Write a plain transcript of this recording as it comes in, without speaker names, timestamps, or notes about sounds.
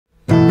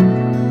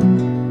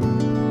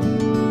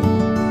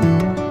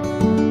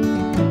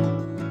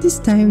this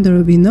time there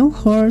will be no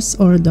horse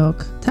or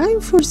dog. Time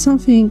for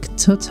something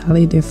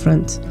totally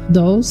different.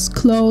 Dolls,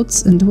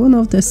 clothes and one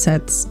of the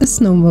sets, a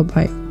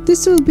snowmobile.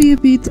 This will be a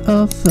bit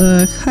of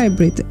a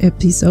hybrid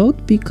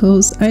episode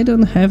because I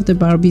don't have the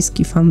Barbie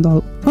Ski Fun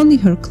doll, only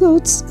her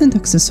clothes and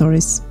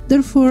accessories.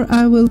 Therefore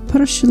I will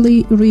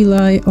partially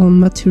rely on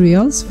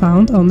materials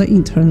found on the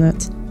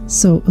internet.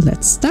 So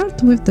let's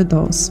start with the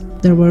dolls.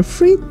 There were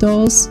 3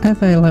 dolls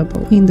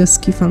available in the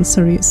Ski Fun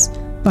series: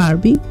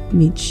 Barbie,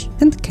 Mitch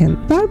and Ken.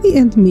 Barbie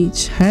and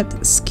Mitch had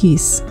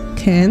skis.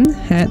 Ken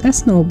had a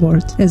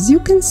snowboard. As you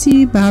can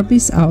see,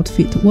 Barbie's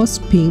outfit was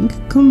pink,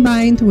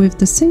 combined with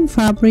the same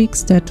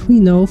fabrics that we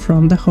know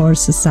from the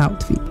horse's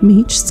outfit.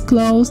 Mitch's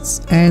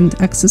clothes and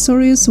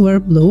accessories were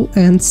blue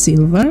and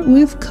silver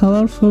with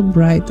colorful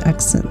bright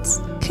accents.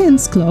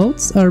 Ken's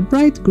clothes are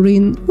bright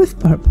green with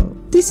purple.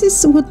 This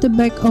is what the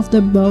back of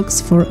the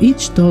box for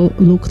each doll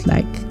looked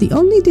like. The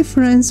only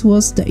difference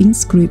was the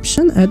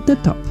inscription at the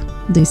top.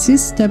 This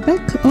is the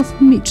back of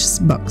Mitch's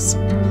box.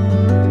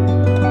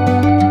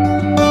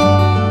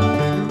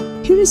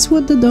 Here is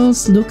what the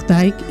dolls looked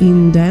like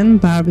in the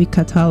Barbie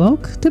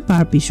catalog, the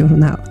Barbie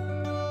journal.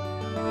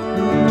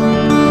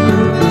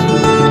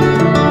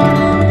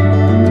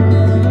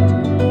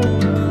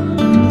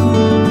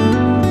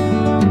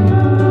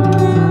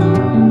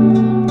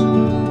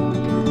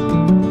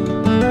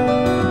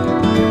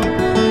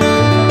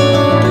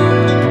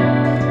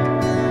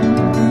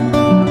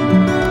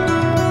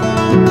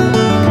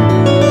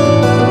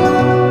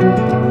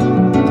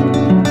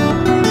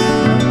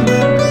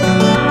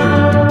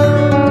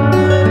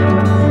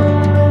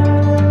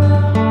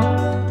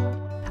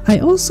 I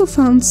also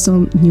found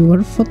some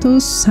newer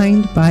photos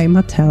signed by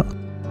Mattel.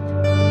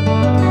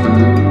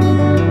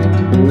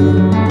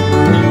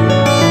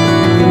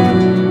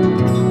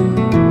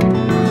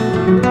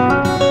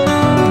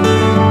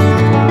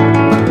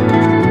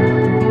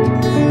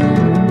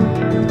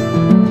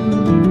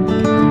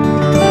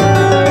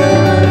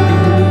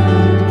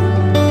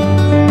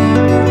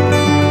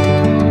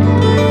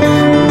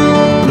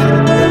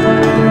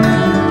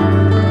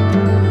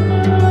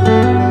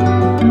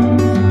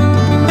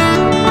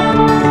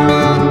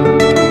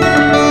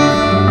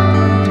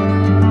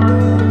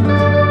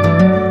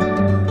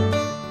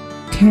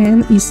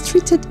 Ken is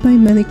treated by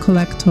many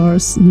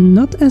collectors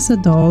not as a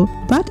doll,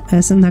 but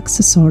as an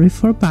accessory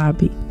for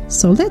Barbie.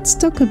 So let's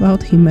talk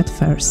about him at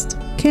first.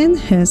 Ken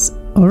has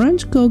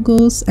orange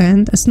goggles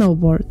and a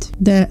snowboard.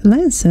 The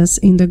lenses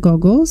in the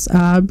goggles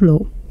are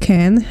blue.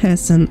 Ken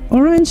has an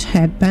orange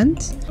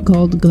headband,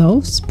 gold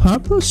gloves,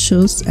 purple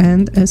shoes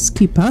and a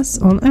ski pass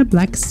on a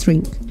black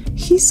string.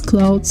 His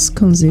clothes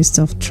consist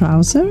of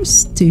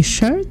trousers,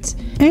 t-shirt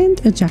and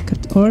a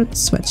jacket or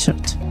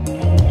sweatshirt.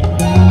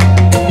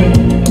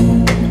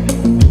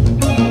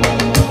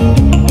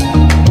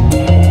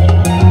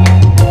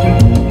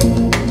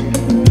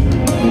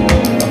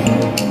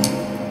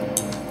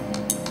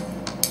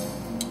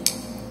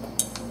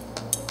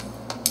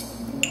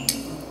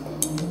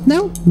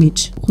 Now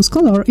Mitch, whose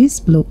color is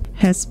blue,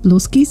 has blue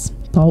skis,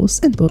 poles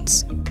and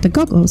boots. The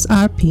goggles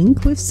are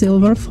pink with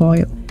silver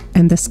foil,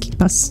 and the ski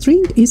pass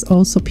string is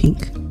also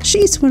pink. She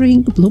is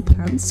wearing blue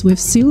pants with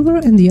silver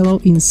and yellow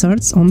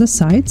inserts on the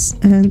sides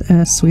and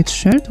a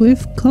sweatshirt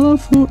with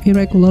colorful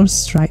irregular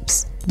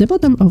stripes, the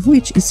bottom of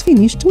which is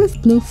finished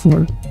with blue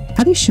fur.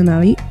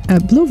 Additionally, a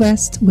blue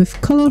vest with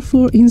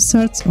colorful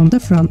inserts on the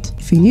front,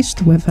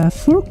 finished with a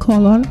fur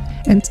collar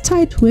and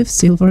tied with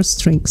silver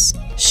strings.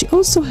 She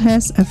also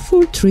has a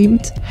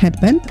full-trimmed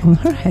headband on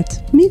her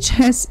head. Mitch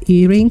has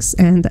earrings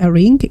and a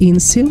ring in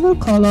silver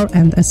color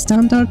and a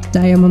standard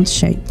diamond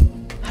shape.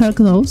 Her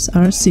gloves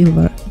are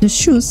silver. The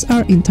shoes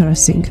are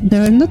interesting. They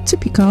are not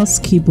typical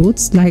ski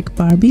boots like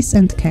Barbie's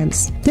and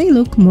Ken's. They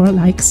look more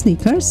like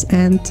sneakers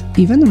and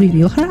even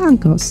reveal her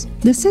ankles.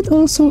 The set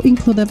also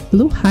included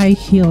blue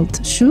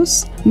high-heeled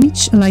shoes.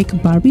 Mitch,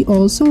 like Barbie,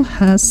 also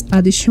has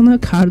additional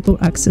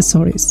cardboard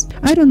accessories.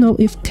 I don't know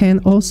if Ken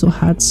also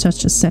had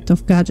such a set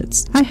of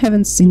gadgets. I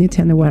haven't seen it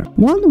anywhere.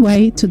 One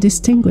way to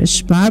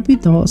distinguish Barbie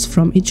dolls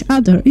from each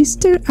other is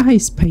their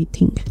eyes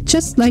painting,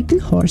 just like in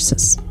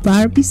horses.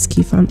 Barbie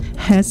Ski Fun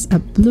has a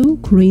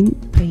blue-green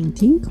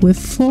painting with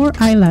 4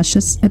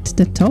 eyelashes at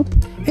the top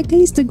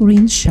against the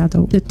green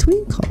shadow. The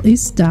twinkle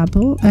is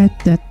double at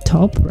the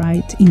top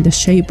right in the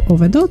shape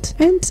of a dot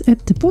and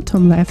at the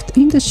bottom left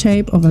in the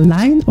shape of a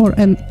line or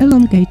an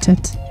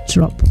elongated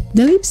drop.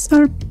 The lips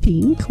are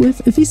pink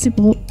with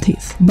visible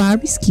teeth.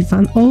 Barbie Ski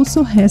Fun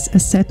also has a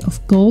set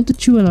of gold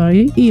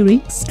jewelry,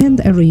 earrings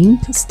and a ring,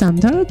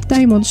 standard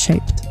diamond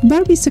shaped.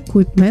 Barbie's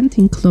equipment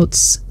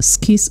includes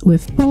skis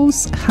with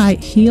poles, high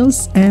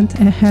heels and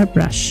a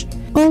hairbrush,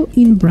 all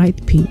in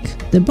bright pink.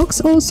 The box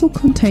also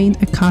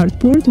contained a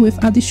cardboard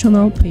with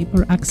additional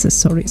paper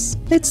accessories.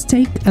 Let's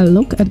take a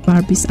look at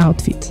Barbie's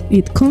outfit.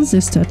 It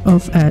consisted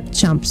of a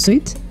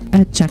jumpsuit,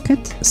 a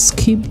jacket,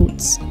 ski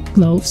boots,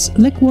 gloves,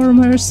 leg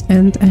warmers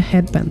and a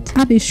headband.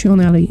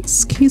 Additionally,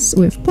 skis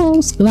with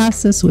poles,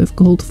 glasses with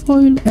gold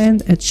foil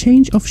and a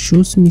change of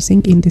shoes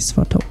missing in this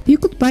photo. You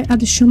could buy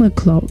additional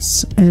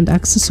clothes and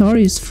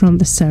accessories from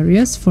the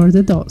series for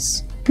the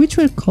dolls. which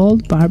were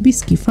called Barbie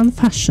Ski Fun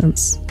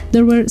Fashions.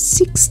 There were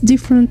 6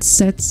 different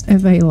sets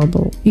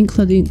available,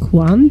 including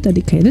one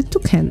dedicated to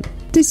Ken.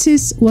 This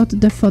is what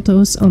the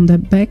photos on the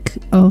back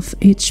of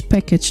each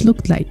package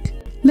looked like.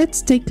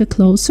 Let's take a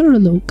closer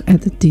look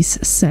at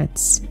these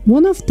sets.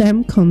 One of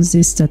them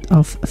consisted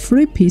of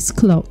 3-piece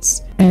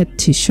clothes, a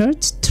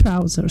t-shirt,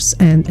 trousers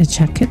and a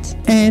jacket,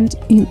 and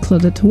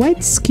included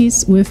white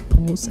skis with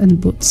poles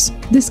and boots.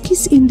 The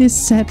skis in this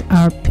set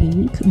are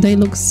pink, they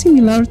look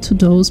similar to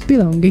those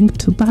belonging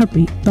to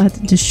Barbie, but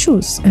the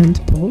shoes and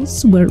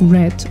poles were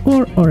red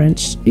or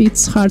orange.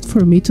 It's hard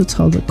for me to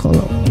tell the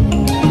color.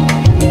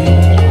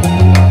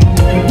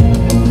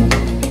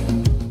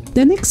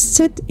 The next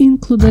set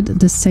included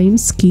the same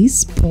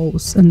skis,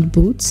 poles and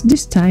boots,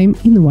 this time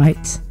in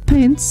white,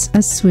 pants, a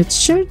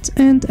sweatshirt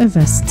and a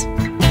vest.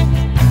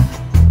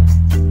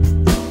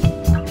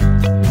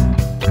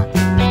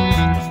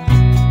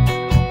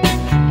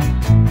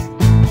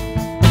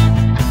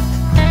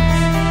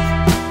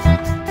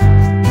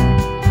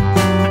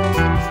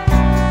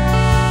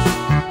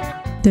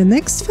 The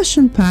next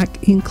fashion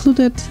pack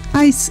included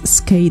ice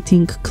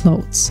skating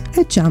clothes,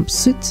 a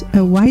jumpsuit,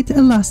 a white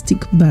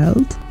elastic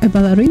belt, a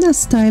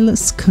ballerina-style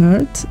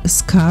skirt, a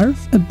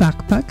scarf, a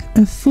backpack,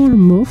 a fur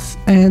muff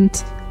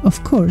and,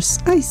 of course,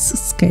 ice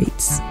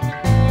skates.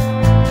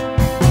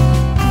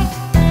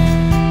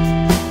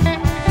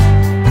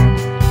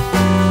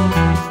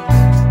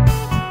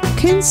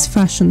 Ken's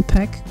fashion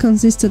pack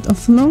consisted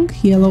of long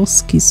yellow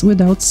skis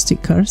without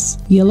stickers,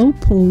 yellow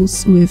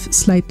poles with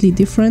slightly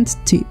different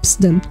tips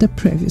than the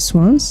previous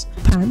ones,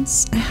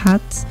 pants, a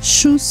hat,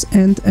 shoes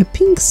and a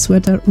pink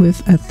sweater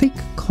with a thick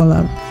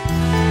collar.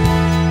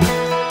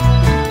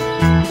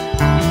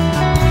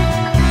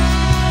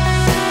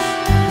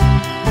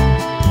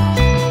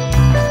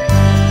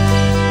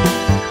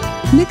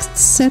 Next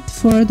set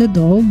for the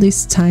doll,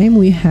 this time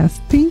we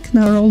have pink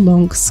narrow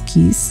long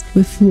skis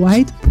with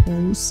white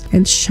poles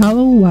and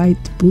shallow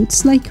white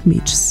boots like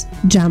Mitch's,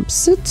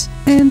 jumpsuit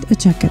and a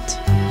jacket.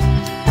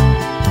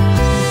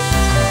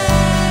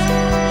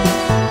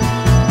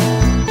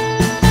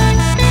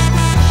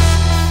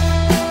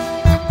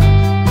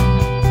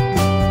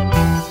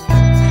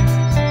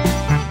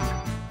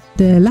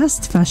 The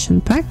last fashion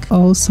pack,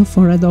 also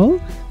for a doll,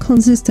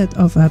 consisted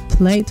of a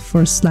plate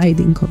for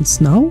sliding on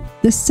snow.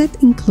 The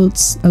set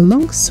includes a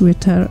long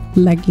sweater,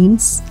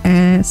 leggings,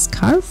 a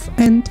scarf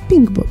and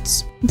pink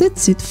boots.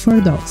 That's it for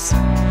dolls.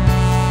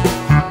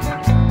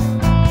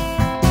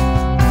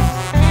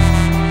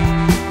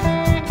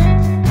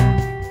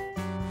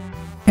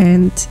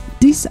 And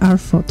these are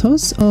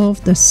photos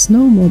of the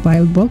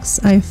snowmobile box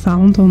I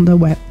found on the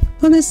web.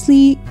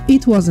 Honestly,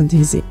 it wasn't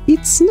easy.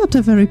 It's not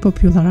a very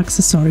popular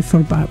accessory for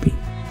Barbie.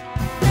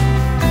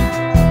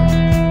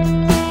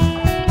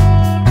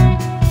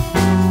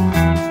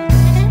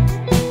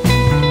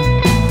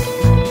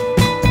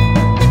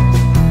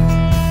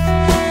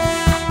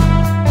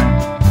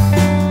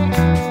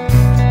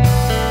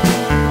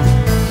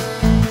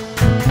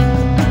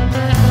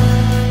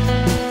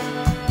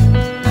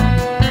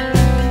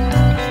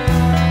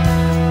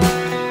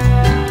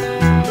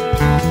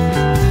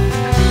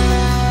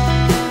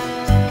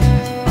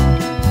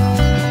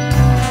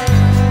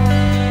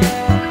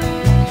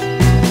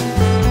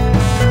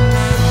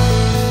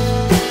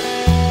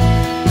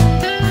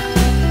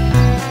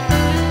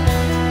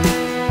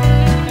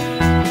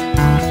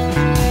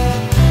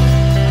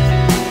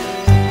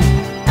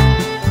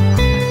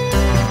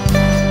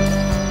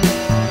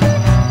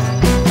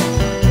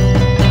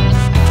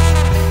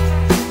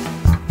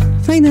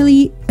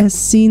 Finally, a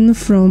scene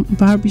from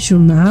Barbie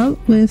Journal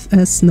with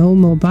a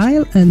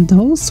snowmobile and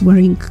dolls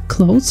wearing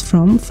clothes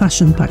from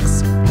fashion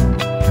packs.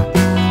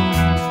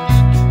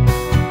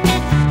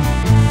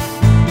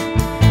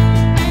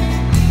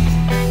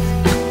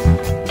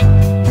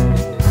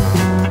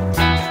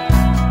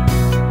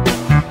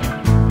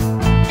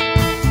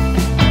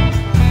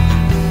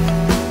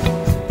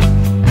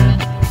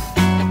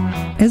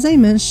 As I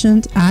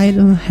mentioned, I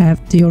don't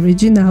have the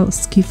original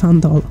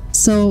skifun doll,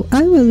 so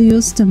I will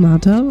use the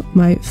model,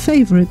 my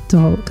favorite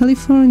doll,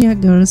 California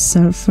Girl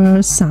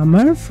Surfer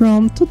Summer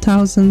from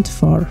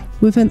 2004,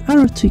 with an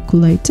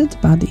articulated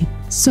body.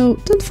 So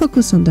don't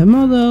focus on the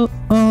model,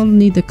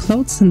 only the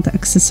clothes and the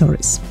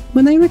accessories.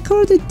 When I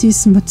recorded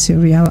this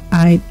material,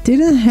 I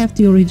didn't have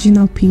the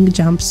original pink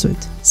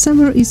jumpsuit.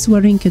 Summer is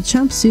wearing a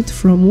jumpsuit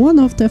from one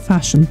of the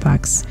fashion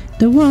packs,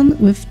 the one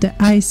with the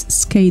ice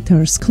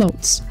skater's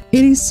clothes.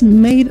 It is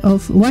made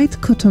of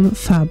white cotton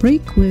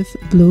fabric with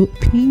blue,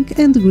 pink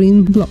and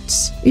green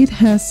blots. It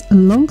has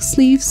long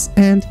sleeves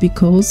and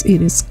because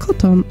it is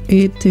cotton,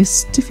 it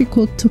is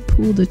difficult to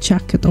pull the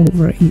jacket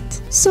over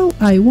it, so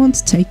I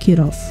won't take it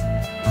off.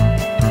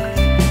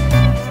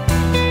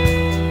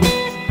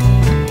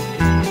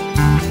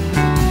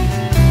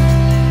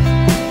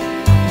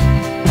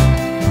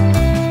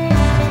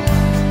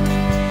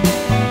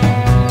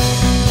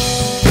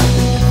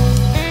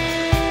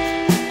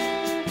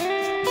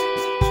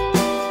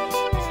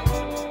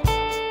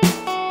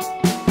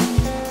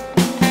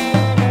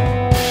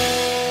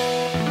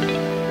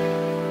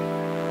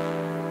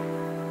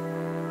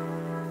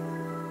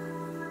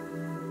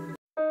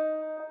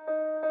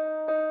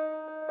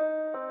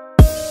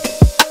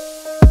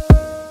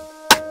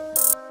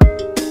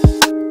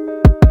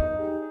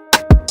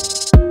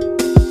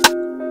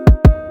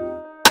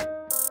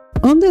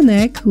 On the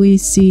neck we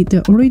see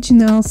the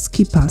original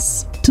ski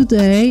pass.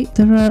 Today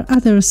there are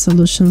other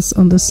solutions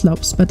on the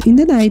slopes, but in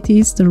the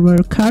 90s there were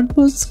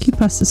cardboard ski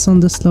passes on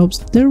the slopes.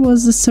 There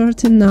was a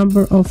certain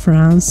number of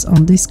runs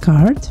on this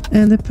card,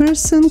 and the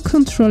person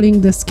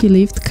controlling the ski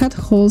lift cut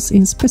holes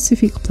in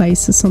specific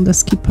places on the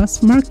ski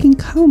pass, marking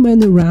how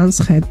many runs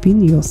had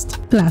been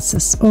used.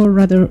 Glasses, or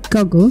rather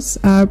goggles,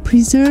 are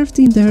preserved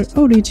in their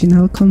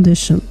original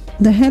condition.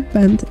 The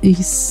headband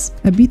is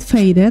a bit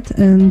faded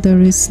and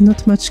there is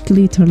not much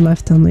glitter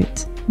left on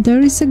it.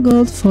 There is a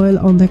gold foil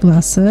on the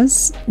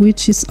glasses,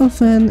 which is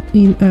often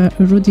in a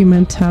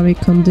rudimentary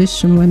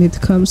condition when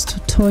it comes to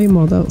toy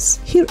models.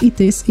 Here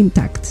it is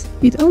intact.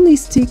 It only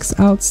sticks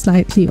out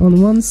slightly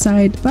on one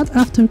side, but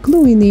after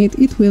gluing it,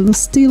 it will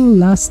still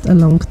last a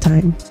long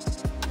time.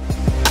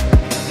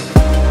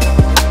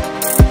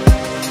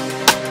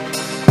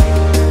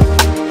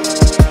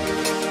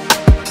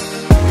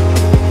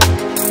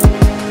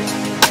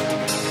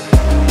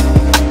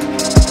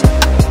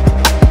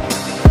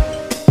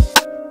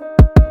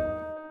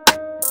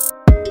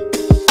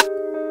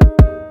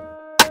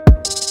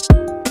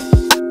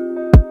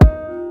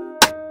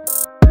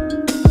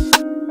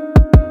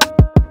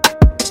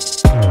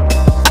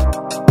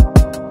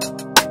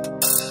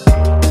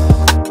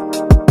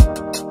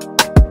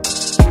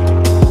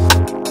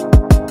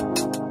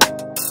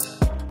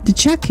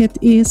 The jacket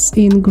is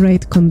in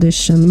great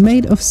condition,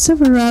 made of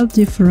several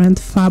different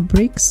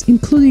fabrics,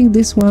 including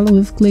this one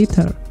with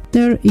glitter.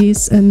 There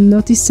is a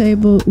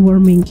noticeable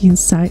warming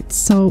inside,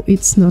 so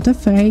it's not a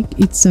fake,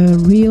 it's a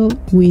real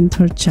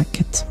winter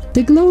jacket.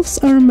 The gloves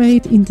are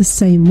made in the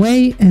same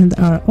way and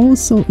are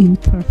also in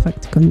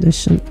perfect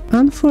condition.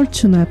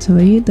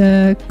 Unfortunately,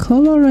 the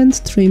color and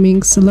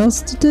trimmings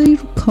lost their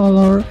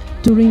color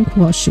during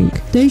washing.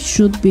 They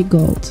should be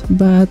gold,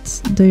 but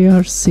they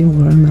are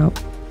silver now.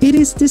 It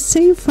is the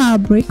same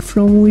fabric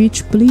from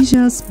which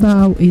Blija's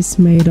bow is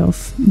made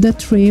of. The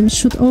trim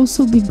should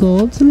also be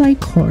gold,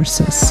 like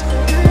horses.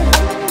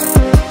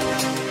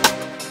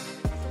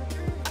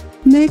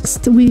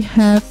 Next we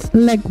have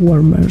leg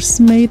warmers,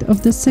 made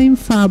of the same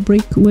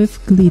fabric with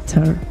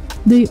glitter.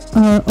 They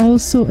are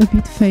also a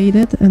bit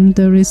faded and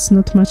there is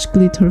not much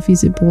glitter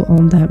visible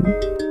on them.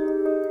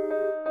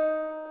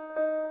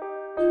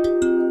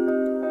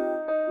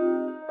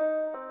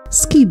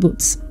 Ski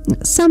boots.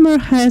 Summer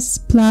has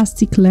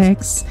plastic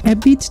legs, a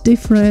bit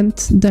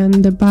different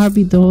than the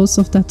Barbie dolls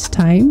of that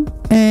time,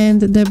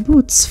 and the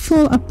boots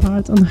fall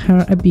apart on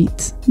her a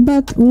bit,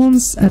 but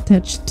once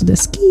attached to the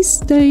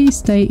skis, they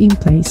stay in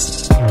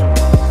place.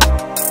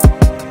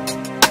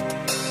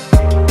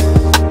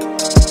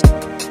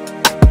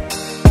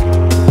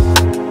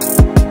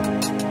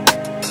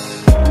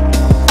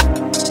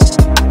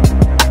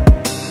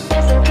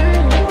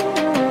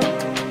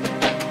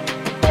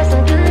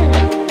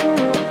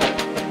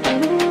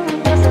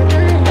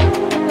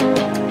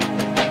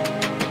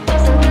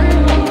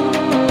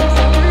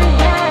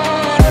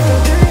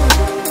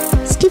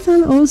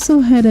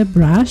 Also had a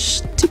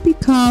brush,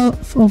 typical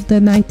of the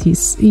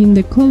 90s, in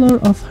the color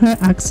of her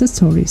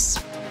accessories.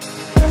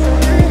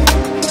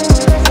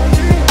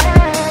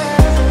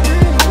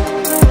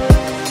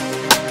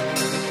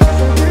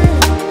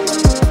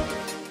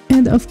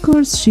 And of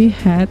course she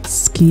had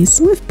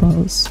skis with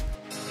poles.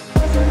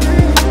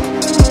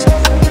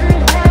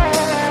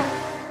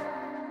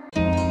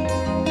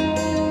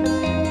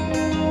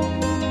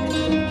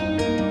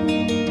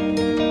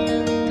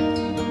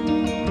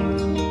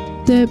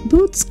 The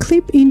boots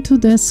clip into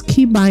the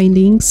ski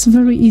bindings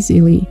very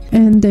easily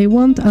and they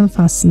won't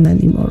unfasten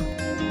anymore.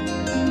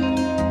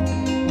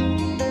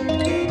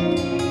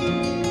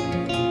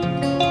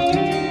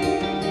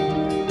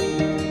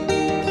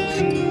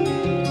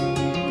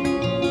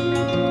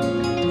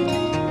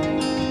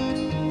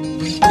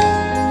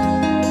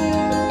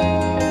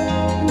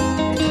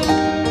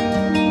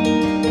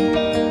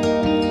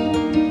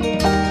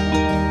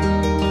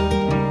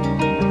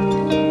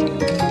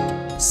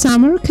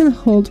 Summer can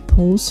hold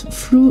poles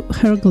through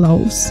her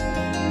gloves.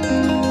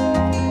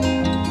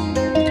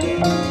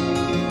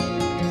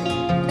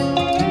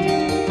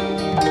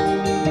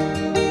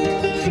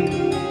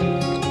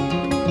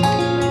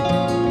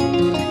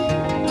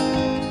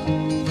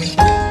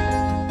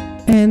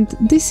 And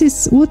this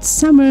is what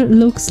Summer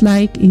looks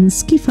like in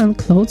ski fun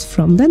clothes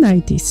from the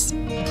 90s.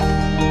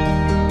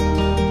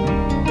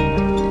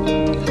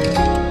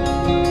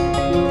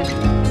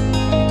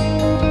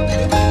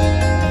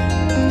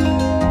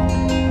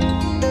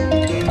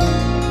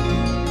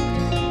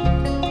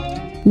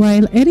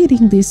 While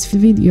editing this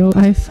video,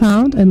 I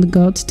found and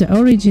got the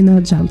original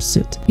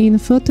jumpsuit. In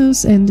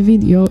photos and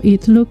video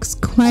it looks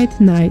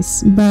quite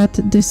nice, but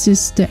this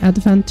is the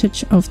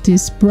advantage of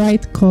these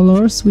bright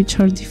colors which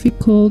are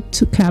difficult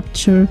to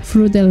capture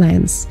through the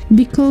lens,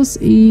 because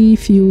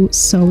if you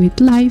saw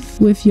it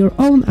live with your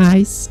own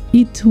eyes,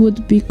 it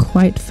would be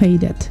quite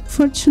faded.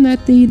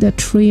 Fortunately, the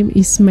trim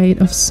is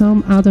made of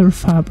some other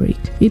fabric.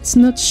 It's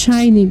not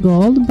shiny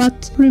gold,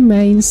 but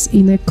remains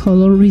in a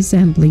color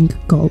resembling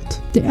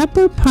gold. The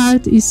upper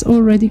part is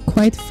already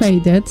quite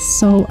faded,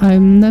 so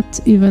I'm not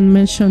even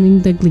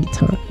mentioning the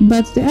glitter.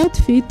 But the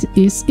outfit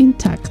is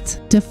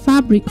intact. The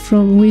fabric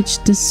from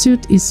which the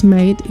suit is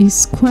made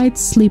is quite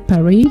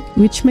slippery,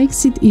 which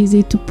makes it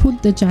easy to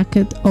put the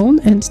jacket on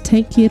and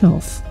take it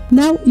off.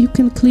 Now you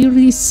can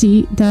clearly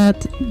see that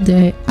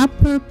the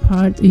upper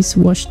part is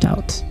washed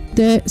out.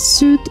 The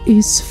suit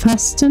is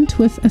fastened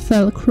with a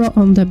velcro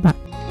on the back.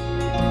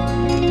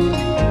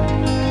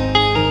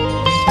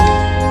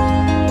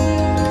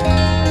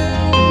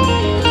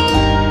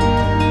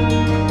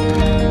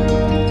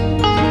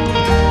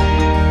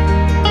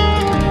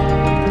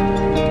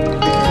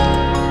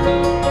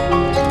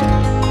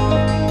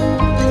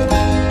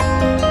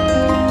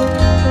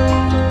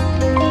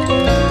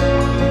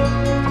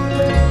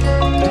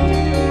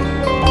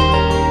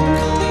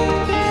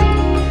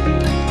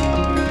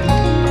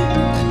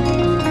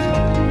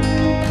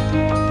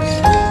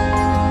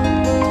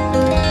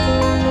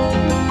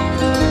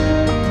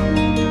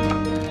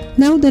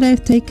 Now that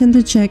I've taken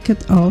the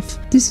jacket off,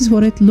 this is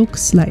what it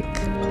looks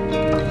like.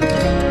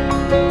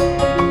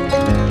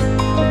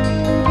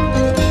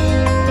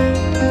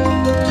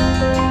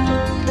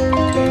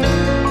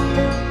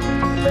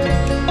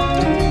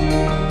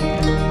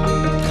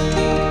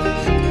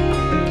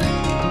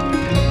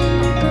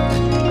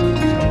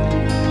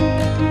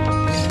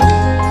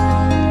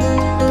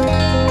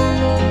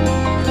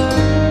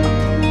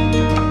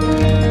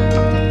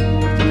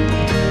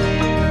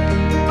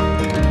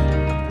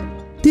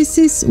 This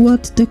is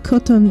what the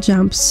cotton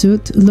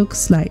jumpsuit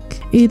looks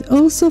like. It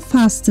also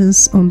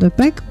fastens on the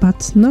back,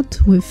 but not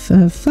with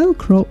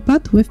velcro,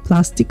 but with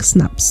plastic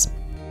snaps.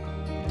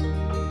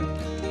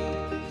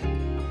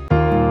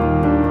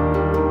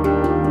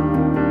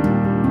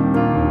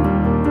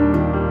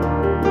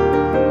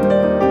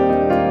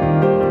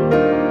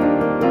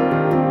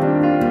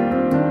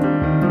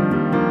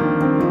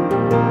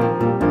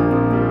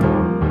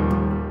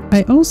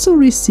 I also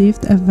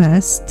received a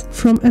vest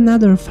from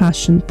another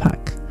fashion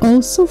pack,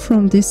 also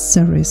from this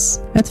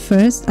series. At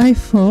first I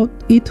thought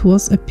it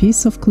was a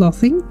piece of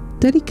clothing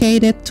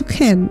dedicated to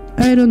Ken.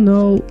 I don't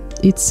know,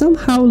 it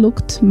somehow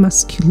looked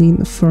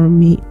masculine for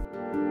me.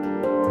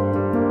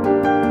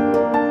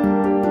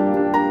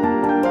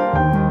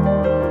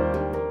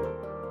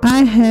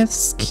 I have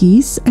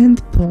skis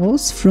and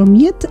paws from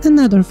yet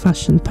another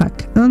fashion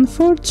pack.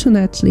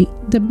 Unfortunately,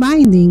 the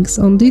bindings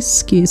on these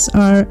skis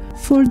are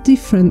for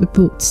different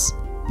boots,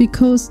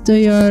 because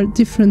they are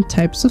different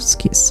types of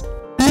skis.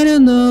 I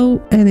don't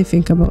know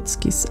anything about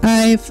skis.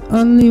 I've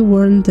only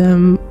worn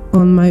them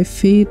on my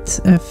feet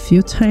a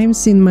few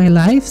times in my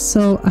life,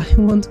 so I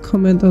won't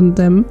comment on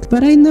them,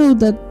 but I know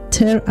that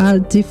there are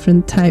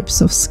different types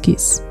of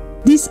skis.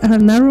 These are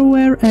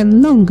narrower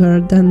and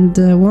longer than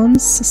the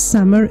ones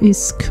Summer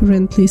is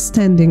currently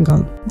standing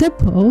on. The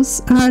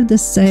paws are the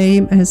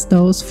same as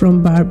those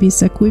from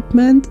Barbie's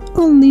equipment,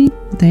 only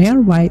they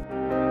are white.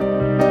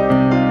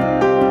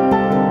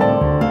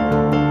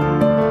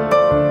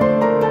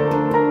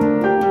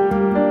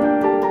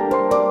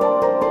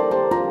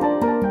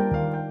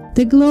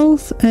 The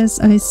glove, as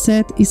I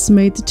said, is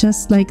made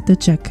just like the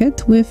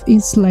jacket with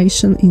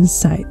insulation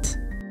inside.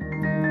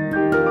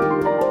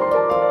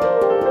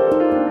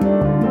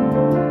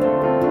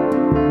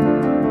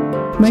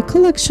 My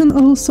collection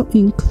also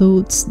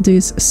includes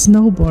this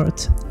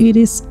snowboard. It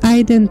is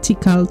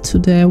identical to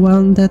the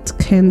one that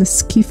Ken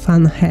Ski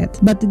Fun had,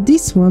 but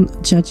this one,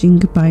 judging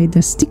by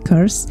the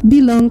stickers,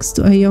 belongs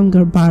to a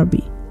younger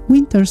Barbie.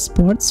 Winter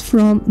Sports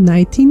from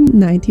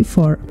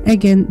 1994.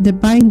 Again, the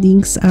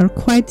bindings are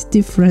quite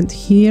different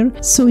here,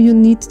 so you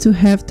need to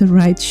have the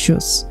right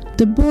shoes.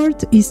 The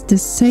board is the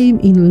same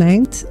in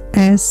length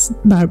as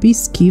Barbie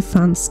Ski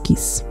Fun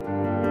skis.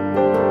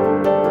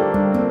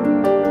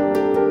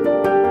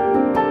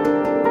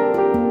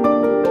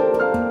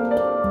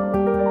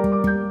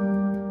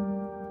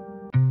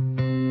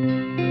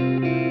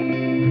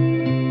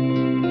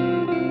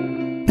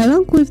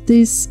 Along with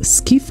these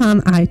ski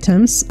fun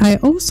items, I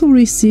also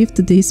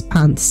received these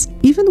pants.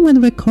 Even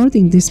when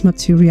recording this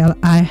material,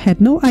 I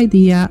had no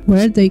idea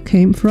where they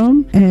came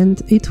from,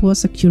 and it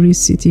was a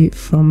curiosity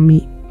from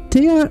me.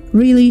 They are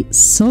really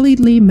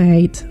solidly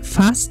made,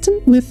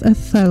 fastened with a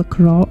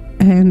velcro,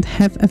 and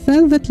have a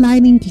velvet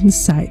lining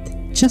inside,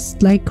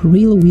 just like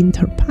real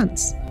winter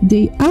pants.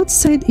 The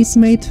outside is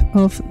made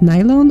of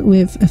nylon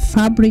with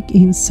fabric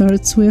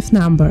inserts with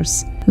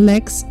numbers.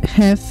 Legs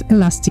have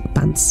elastic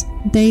bands.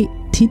 They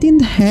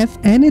didn't have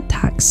any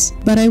tags,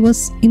 but I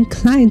was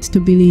inclined to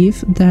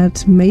believe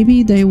that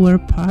maybe they were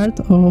part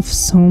of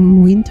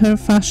some winter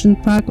fashion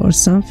pack or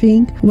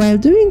something. While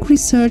doing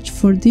research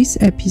for this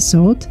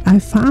episode, I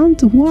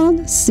found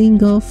one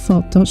single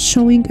photo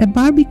showing a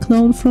Barbie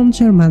clone from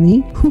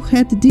Germany who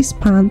had these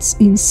pants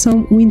in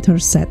some winter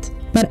set.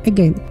 But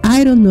again,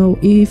 I don't know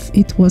if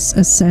it was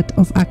a set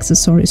of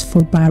accessories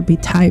for Barbie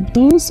type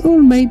dolls,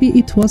 or maybe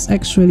it was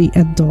actually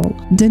a doll.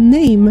 The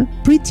name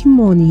Pretty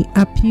Money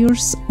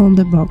appears on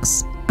the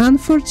box.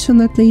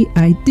 Unfortunately,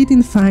 I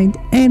didn't find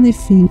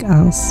anything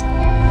else.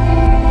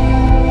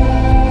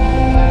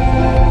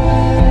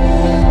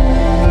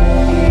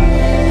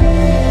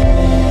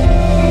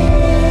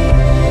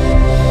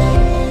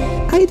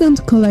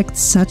 collect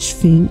such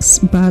things,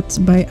 but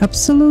by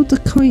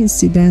absolute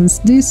coincidence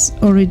this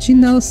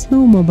original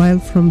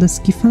snowmobile from the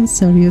Ski Fun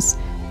series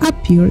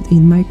appeared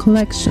in my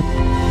collection.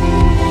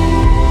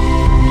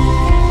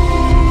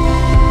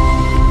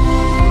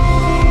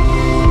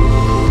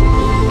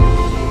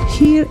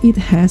 Here it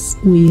has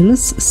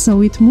wheels,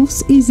 so it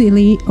moves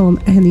easily on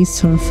any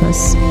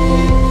surface.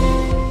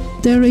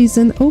 There is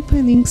an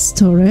opening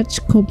storage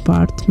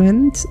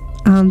compartment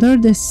under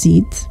the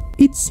seat.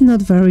 It's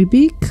not very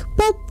big,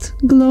 but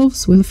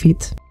gloves will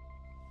fit.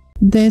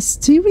 The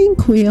steering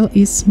wheel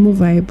is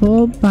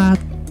movable, but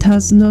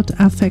does not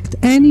affect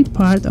any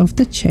part of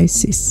the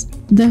chassis.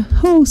 The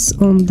hose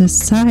on the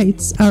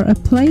sides are a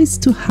place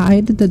to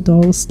hide the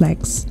doll's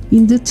legs.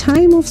 In the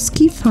time of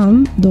Ski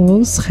Fun,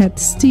 dolls had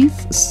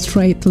stiff,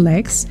 straight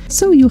legs,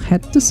 so you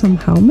had to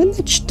somehow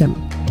manage them.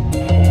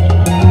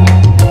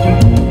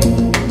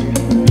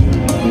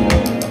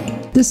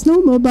 The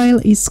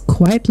snowmobile is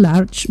quite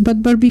large,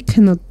 but Barbie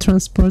cannot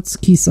transport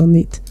skis on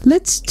it.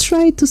 Let's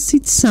try to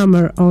sit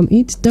Summer on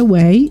it the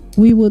way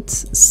we would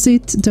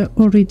sit the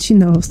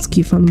original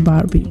Skifun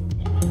Barbie.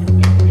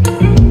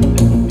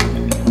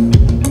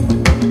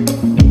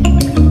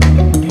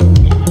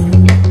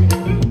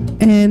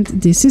 And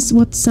this is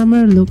what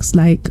Summer looks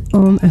like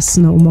on a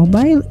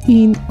snowmobile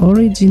in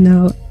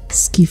original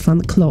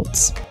Skifun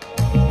clothes.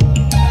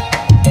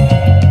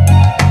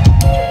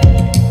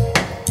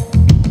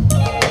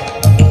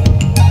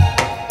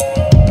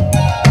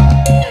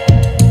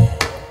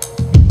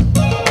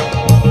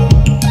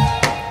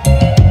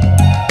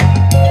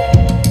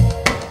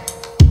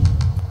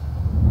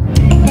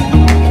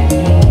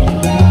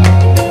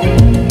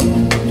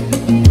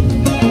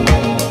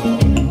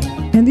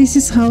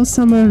 This is how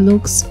Summer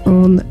looks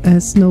on a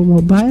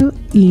snowmobile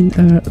in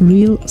a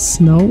real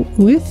snow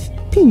with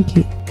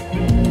Pinky.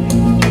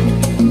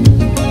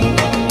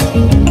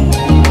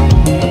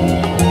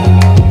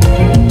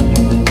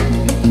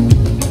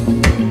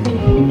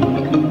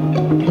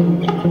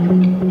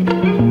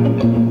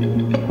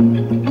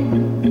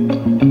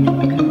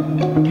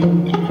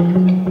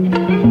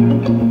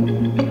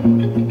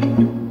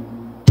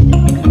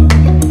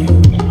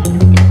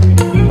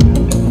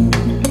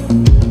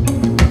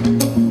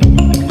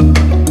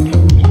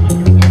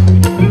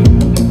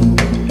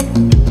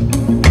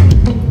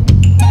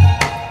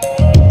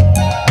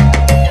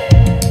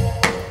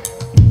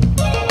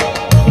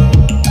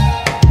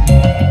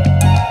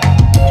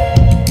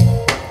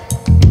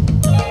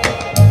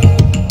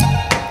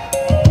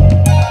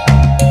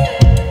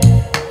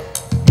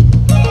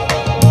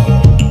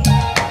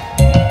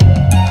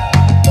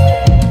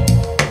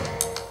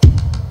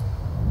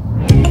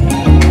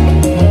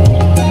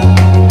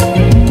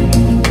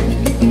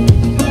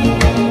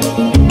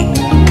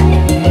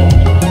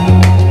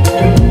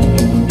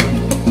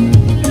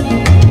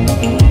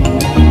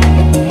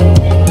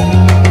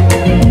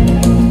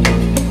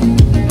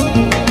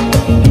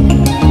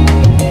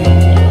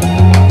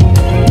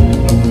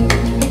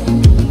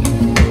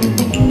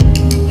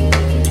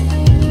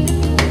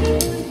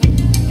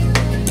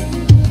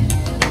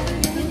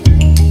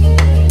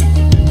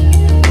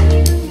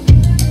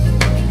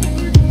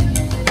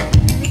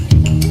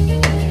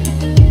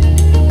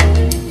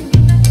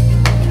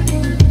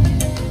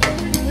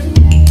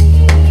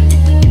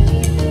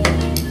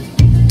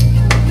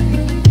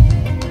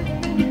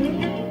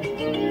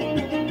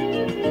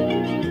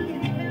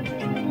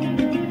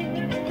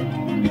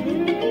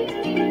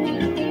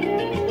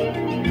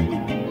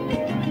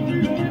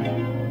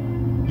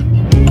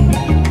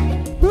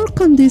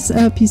 On this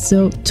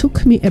episode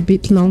took me a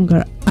bit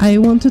longer. I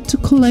wanted to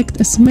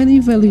collect as many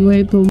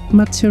valuable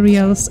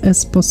materials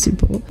as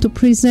possible to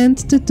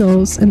present the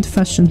dolls and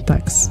fashion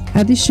packs.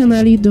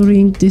 Additionally,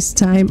 during this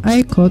time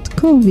I caught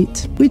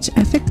COVID, which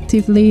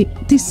effectively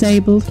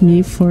disabled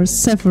me for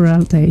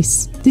several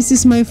days. This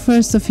is my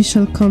first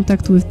official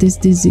contact with this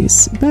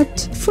disease,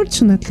 but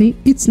fortunately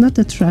it's not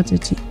a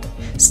tragedy.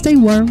 Stay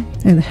warm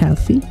and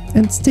healthy,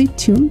 and stay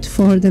tuned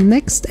for the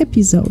next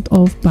episode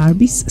of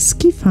Barbie's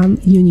Ski Fun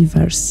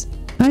universe.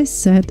 I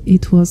said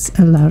it was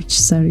a large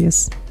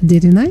series,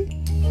 didn't I?